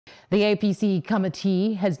The APC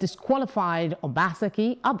committee has disqualified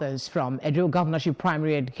Obaseki, others from Edo Governorship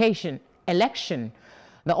primary election.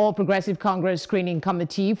 The All Progressive Congress Screening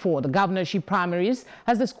Committee for the governorship primaries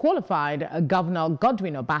has disqualified Governor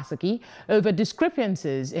Godwin Obaseki over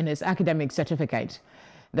discrepancies in his academic certificate.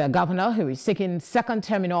 The governor, who is seeking second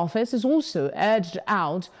term in office, is also urged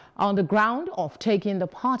out on the ground of taking the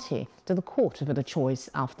party to the court over the choice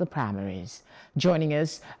of the primaries. Joining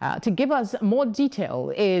us to give us more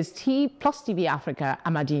detail is T+TV Africa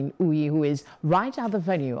Amadin, who is right at the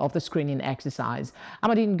venue of the screening exercise.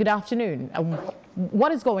 Amadin, good afternoon.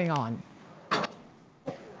 What is going on?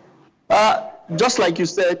 Just like you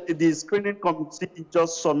said, the screening committee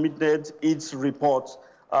just submitted its report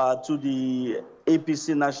to the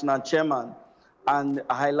APC national chairman and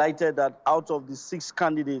highlighted that out of the 6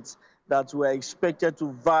 candidates that were expected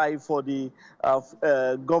to vie for the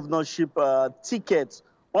governorship ticket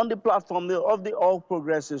on the platform of the All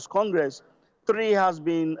Progressives Congress, 3 has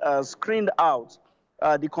been screened out.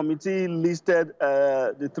 The committee listed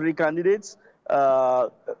the 3 candidates,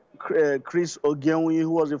 Chris Ogenwi, who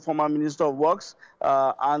was the former Minister of Works,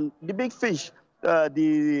 and the big fish,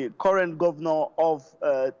 the current governor of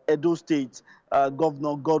Edo State,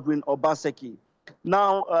 Governor Godwin Obaseki.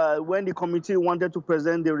 Now, when the committee wanted to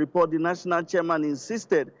present the report, the national chairman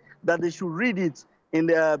insisted that they should read it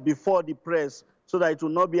before the press so that it will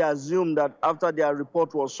not be assumed that after their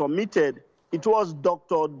report was submitted, it was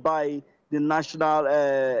doctored by the national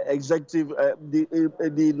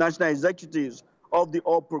the national executives of the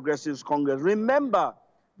All Progressives Congress. Remember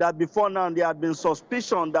that before now there had been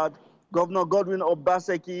suspicion that Governor Godwin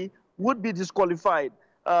Obaseki would be disqualified.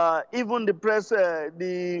 Even the press,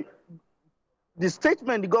 the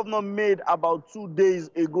statement the governor made about 2 days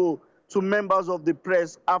ago to members of the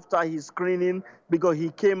press after his screening, because he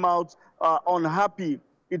came out unhappy.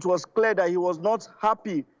 It was clear that he was not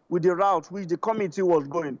happy with the route which the committee was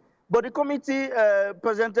going. But the committee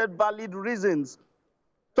presented valid reasons,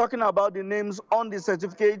 talking about the names on the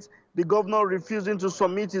certificates, the governor refusing to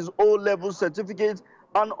submit his O-level certificate,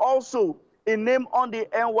 and also a name on the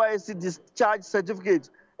NYSC discharge certificate,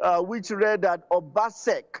 which read that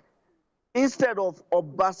Obasek instead of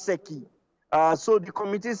Obaseki. So the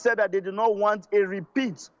committee said that they do not want a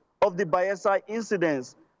repeat of the Bayelsa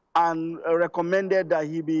incidents and recommended that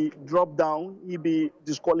he be dropped down, he be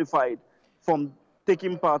disqualified from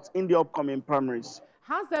taking part in the upcoming primaries.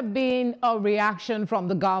 Has there been a reaction from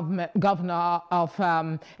the governor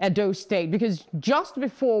of Edo State? Because just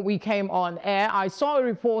before we came on air, I saw a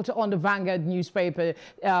report on the Vanguard newspaper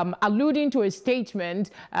alluding to a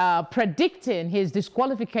statement predicting his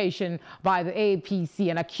disqualification by the APC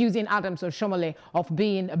and accusing Adams Oshomole of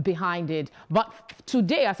being behind it. But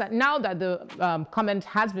today, now that the comment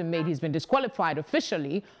has been made, he's been disqualified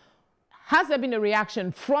officially, has there been a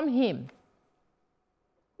reaction from him?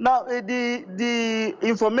 Now, the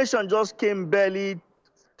information just came barely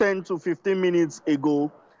 10 to 15 minutes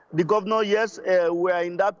ago. The governor, yes, we are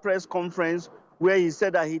in that press conference where he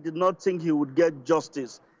said that he did not think he would get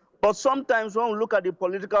justice. But sometimes when we look at the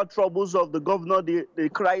political troubles of the governor,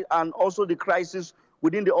 and also the crisis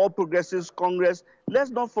within the All Progressives Congress, let's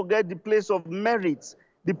not forget the place of merit,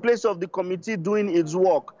 the place of the committee doing its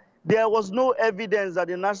work. There was no evidence that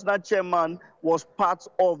the national chairman was part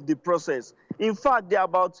of the process. In fact, there are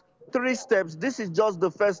about 3 steps. This is just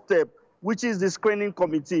the first step, which is the screening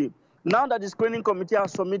committee. Now that the screening committee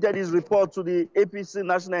has submitted its report to the APC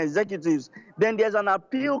national executives, then there's an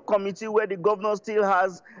appeal committee where the governor still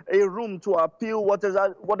has a room to appeal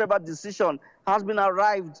whatever decision has been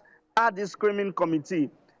arrived at the screening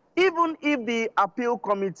committee. Even if the appeal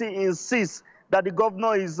committee insists that the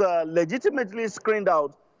governor is legitimately screened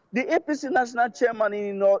out, the APC national chairman,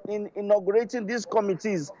 in inaugurating these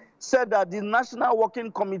committees, said that the National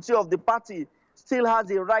Working Committee of the party still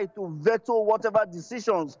has a right to veto whatever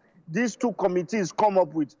decisions these 2 committees come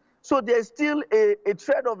up with. So there's still a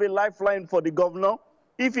thread of a lifeline for the governor.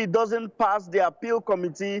 If he doesn't pass the appeal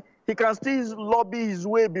committee, he can still lobby his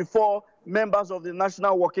way before members of the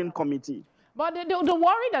National Working Committee. But the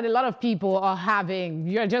worry that a lot of people are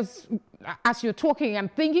having, as you're talking, I'm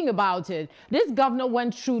thinking about it. This governor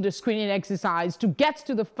went through the screening exercise to get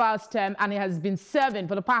to the first term, and he has been serving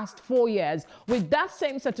for the past 4 years with that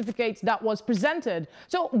same certificate that was presented.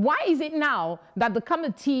 So why is it now that the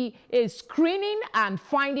committee is screening and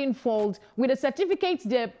finding fault with the certificates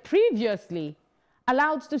they previously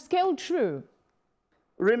allowed to scale through?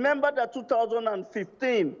 Remember that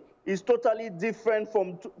 2015 is totally different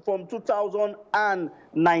from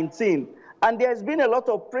 2019. And there's been a lot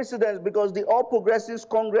of precedents because the All Progressives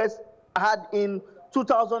Congress had in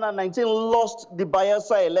 2019 lost the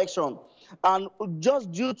Bayelsa election. And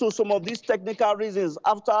just due to some of these technical reasons,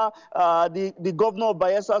 after the governor of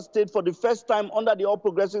Bayelsa State, for the first time under the All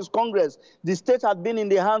Progressives Congress, the state had been in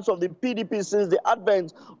the hands of the PDP since the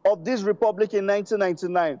advent of this republic in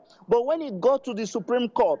 1999. But when it got to the Supreme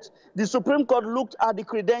Court looked at the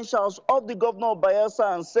credentials of the governor of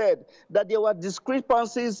Bayelsa and said that there were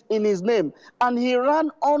discrepancies in his name, and he ran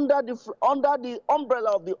under the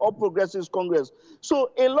umbrella of the All Progressives Congress.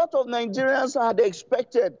 So a lot of Nigerians had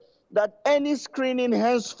expected that any screening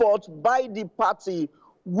henceforth by the party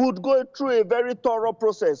would go through a very thorough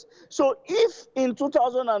process. So if in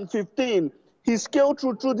 2015 he scaled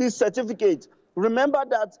through this certificate, remember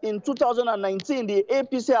that in 2019 the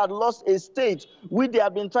APC had lost a state which they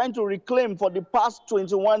have been trying to reclaim for the past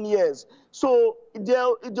 21 years. So there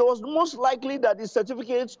was most likely that the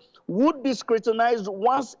certificates would be scrutinized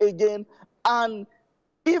once again, and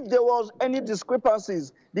if there was any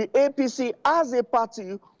discrepancies, the APC as a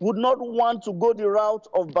party would not want to go the route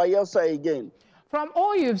of Bayelsa again. From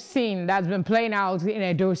all you've seen that's been playing out in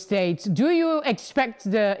Edo State, do you expect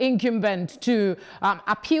the incumbent to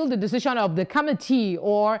appeal the decision of the committee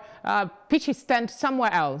or pitch his tent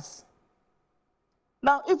somewhere else?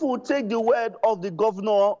 Now, if we take the word of the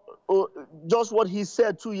governor, just what he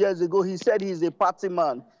said 2 years ago, he said he's a party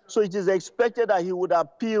man. So it is expected that he would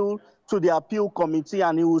appeal to the appeal committee,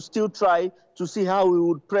 and he will still try to see how he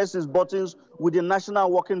would press his buttons with the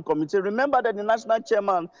National Working Committee. Remember that the national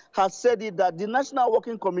chairman has said it, that the National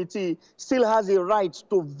Working Committee still has a right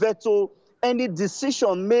to veto any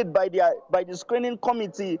decision made by the screening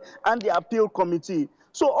committee and the appeal committee.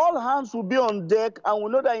 So all hands will be on deck, and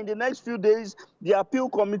we know that in the next few days, the appeal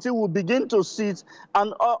committee will begin to sit,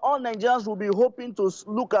 and all Nigerians will be hoping to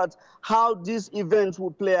look at how this event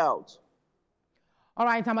will play out. All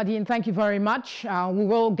right, Amadin, thank you very much. We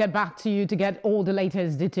will get back to you to get all the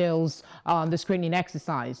latest details on the screening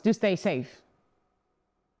exercise. Do stay safe.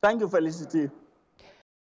 Thank you, Felicity.